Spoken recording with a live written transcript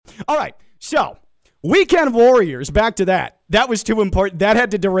All right. So, Weekend Warriors, back to that. That was too important. That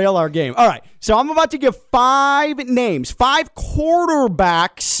had to derail our game. All right. So, I'm about to give 5 names, 5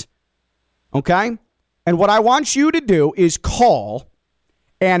 quarterbacks. Okay? And what I want you to do is call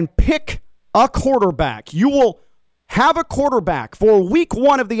and pick a quarterback. You will have a quarterback for week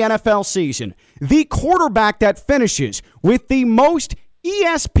 1 of the NFL season. The quarterback that finishes with the most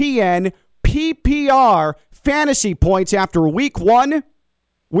ESPN PPR fantasy points after week 1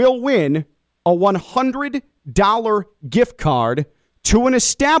 will win a $100 gift card to an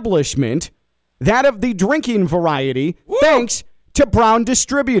establishment, that of the drinking variety, thanks to Brown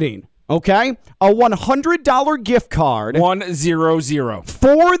Distributing. Okay? A $100 gift card. 100.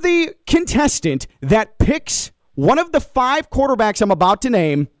 For the contestant that picks one of the 5 quarterbacks I'm about to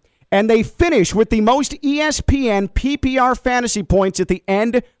name, and they finish with the most ESPN PPR fantasy points at the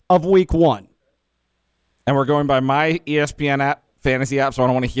end of week 1. And we're going by my ESPN app, fantasy app, so I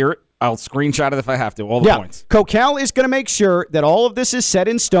don't want to hear it. I'll screenshot it if I have to, all the points. Coquel is going to make sure that all of this is set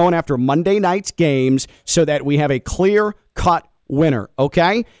in stone after Monday night's games so that we have a clear-cut winner,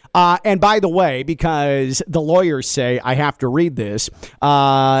 okay? And by the way, because the lawyers say I have to read this,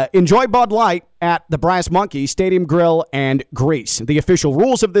 enjoy Bud Light at the Brass Monkey Stadium Grill and Grease. The official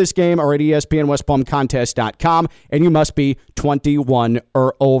rules of this game are at ESPNWestPalmContest.com, and you must be 21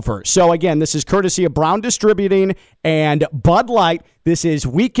 or over. So again, this is courtesy of Brown Distributing and Bud Light. This is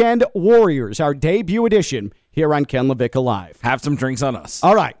Weekend Warriors, our debut edition here on Ken LaVicka Live. Have some drinks on us.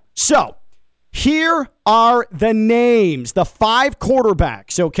 All right, so here are the names, the 5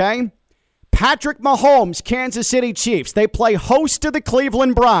 quarterbacks, okay? Patrick Mahomes, Kansas City Chiefs. They play host to the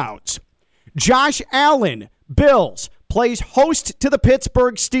Cleveland Browns. Josh Allen, Bills, plays host to the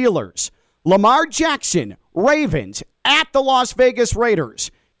Pittsburgh Steelers. Lamar Jackson, Ravens, at the Las Vegas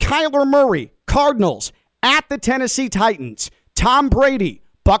Raiders. Kyler Murray, Cardinals, at the Tennessee Titans. Tom Brady,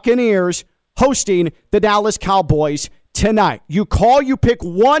 Buccaneers, hosting the Dallas Cowboys tonight. You call, you pick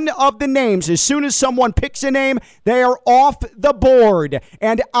one of the names. As soon as someone picks a name, they are off the board.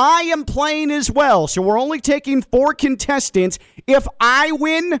 And I am playing as well, so we're only taking 4 contestants. If I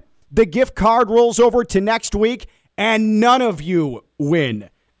win, the gift card rolls over to next week, and none of you win.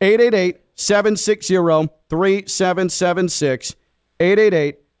 888-760-3776.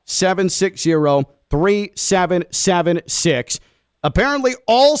 888-760-3776. Apparently,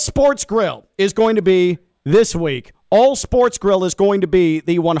 All Sports Grill is going to be this week. All Sports Grill is going to be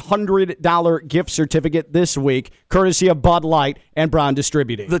the $100 gift certificate this week, courtesy of Bud Light and Brown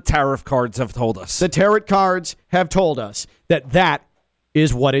Distributing. The tariff cards have told us. The tarot cards have told us that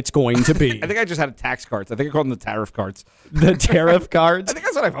is what it's going to be. I think I just had tax cards. I think I called them the tariff cards. The tariff cards? I think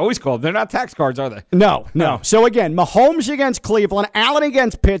that's what I've always called them. They're not tax cards, are they? No. So again, Mahomes against Cleveland, Allen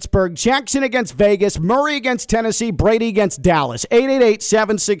against Pittsburgh, Jackson against Vegas, Murray against Tennessee, Brady against Dallas.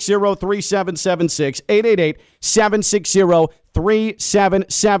 888-760-3776.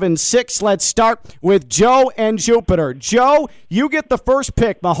 888-760-3776. Let's start with Joe and Jupiter. Joe, you get the first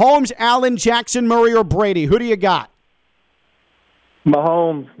pick. Mahomes, Allen, Jackson, Murray, or Brady. Who do you got?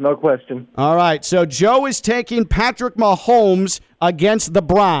 Mahomes, no question. All right, so Joe is taking Patrick Mahomes against the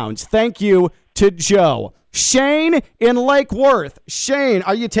Browns. Thank you to Joe. Shane in Lake Worth. Shane,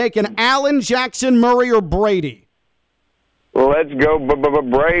 are you taking Allen, Jackson, Murray, or Brady? Well, let's go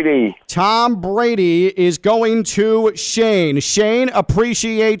Brady. Tom Brady is going to Shane. Shane,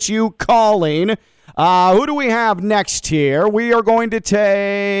 appreciate you calling. Who do we have next here? We are going to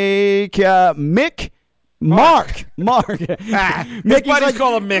take Mark. Mickey's buddies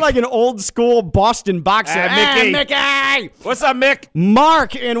call him Mick. Like an old school Boston boxer. Mickey. What's up, Mick?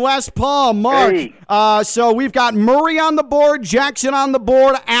 Mark in West Palm. Mark. Hey. So we've got Murray on the board, Jackson on the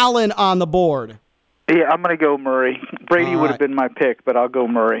board, Allen on the board. Yeah, I'm going to go Murray. Brady would have been my pick, but I'll go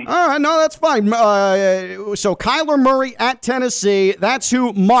Murray. All right, no, that's fine. So Kyler Murray at Tennessee, that's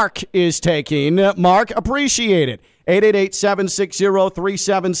who Mark is taking. Mark, appreciate it.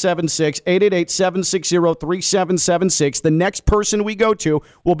 888-760-3776, 888-760-3776. The next person we go to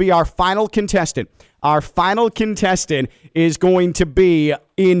will be our final contestant. Our final contestant is going to be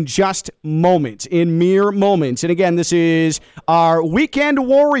in just moments, in mere moments. And again, this is our Weekend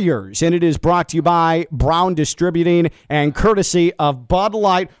Warriors, and it is brought to you by Brown Distributing and courtesy of Bud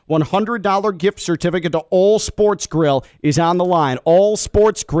Light. $100 gift certificate to All Sports Grill is on the line. All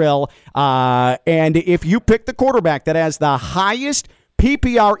Sports Grill. And if you pick the quarterback that has the highest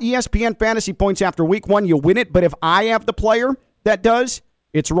PPR ESPN fantasy points after week 1, you win it. But if I have the player that does,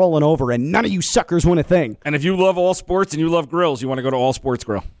 it's rolling over, and none of you suckers win a thing. And if you love all sports and you love grills, you want to go to All Sports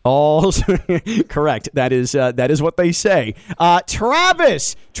Grill. All correct. That is what they say.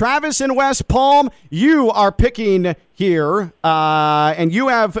 Travis in West Palm, you are picking here, and you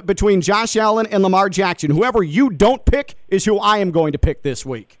have between Josh Allen and Lamar Jackson. Whoever you don't pick is who I am going to pick this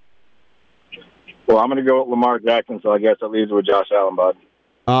week. Well, I'm going to go with Lamar Jackson, so I guess that leaves with Josh Allen, bud.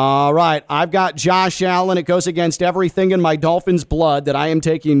 All right. I've got Josh Allen. It goes against everything in my Dolphins blood that I am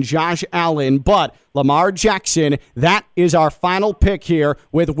taking Josh Allen, but Lamar Jackson, that is our final pick here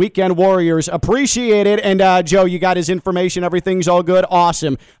with Weekend Warriors. Appreciate it. And, Joe, you got his information. Everything's all good.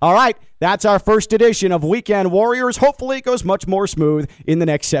 Awesome. All right. That's our first edition of Weekend Warriors. Hopefully it goes much more smooth in the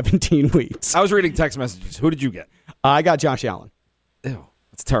next 17 weeks. I was reading text messages. Who did you get? I got Josh Allen. Ew,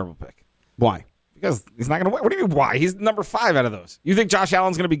 that's a terrible pick. Why? Because he's not going to win. What do you mean, why? He's number 5 out of those. You think Josh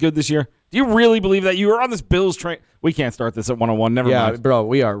Allen's going to be good this year? Do you really believe that? You were on this Bills train. We can't start this at 101. Never mind. Yeah, bro,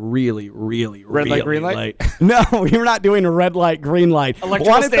 we are really, really, red light, green light? late. No, we're not doing a red light, green light. I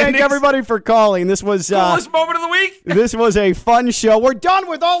want to thank everybody for calling. This was coolest moment of the week. This was a fun show. We're done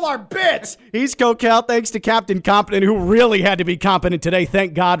with all our bits. He's CoCal. Thanks to Captain Competent, who really had to be competent today.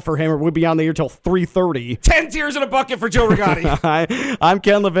 Thank God for him, or we'll be on the air till 3:30. 10 tears in a bucket for Joe Rigotti. I'm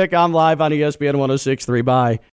Ken Levick. I'm live on ESPN 106.3. Bye.